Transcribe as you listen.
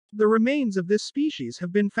The remains of this species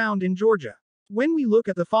have been found in Georgia. When we look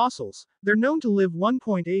at the fossils, they're known to live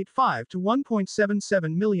 1.85 to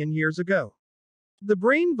 1.77 million years ago. The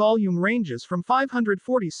brain volume ranges from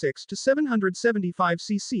 546 to 775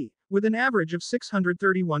 cc, with an average of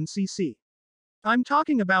 631 cc. I'm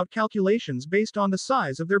talking about calculations based on the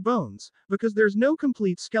size of their bones, because there's no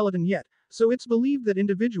complete skeleton yet, so it's believed that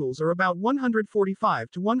individuals are about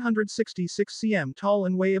 145 to 166 cm tall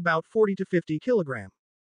and weigh about 40 to 50 kg.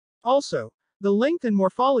 Also, the length and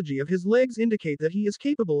morphology of his legs indicate that he is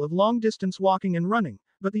capable of long-distance walking and running,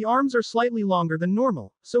 but the arms are slightly longer than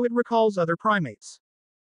normal, so it recalls other primates.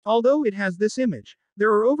 Although it has this image,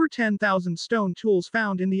 there are over 10,000 stone tools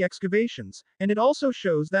found in the excavations, and it also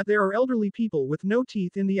shows that there are elderly people with no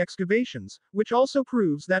teeth in the excavations, which also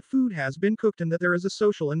proves that food has been cooked and that there is a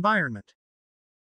social environment.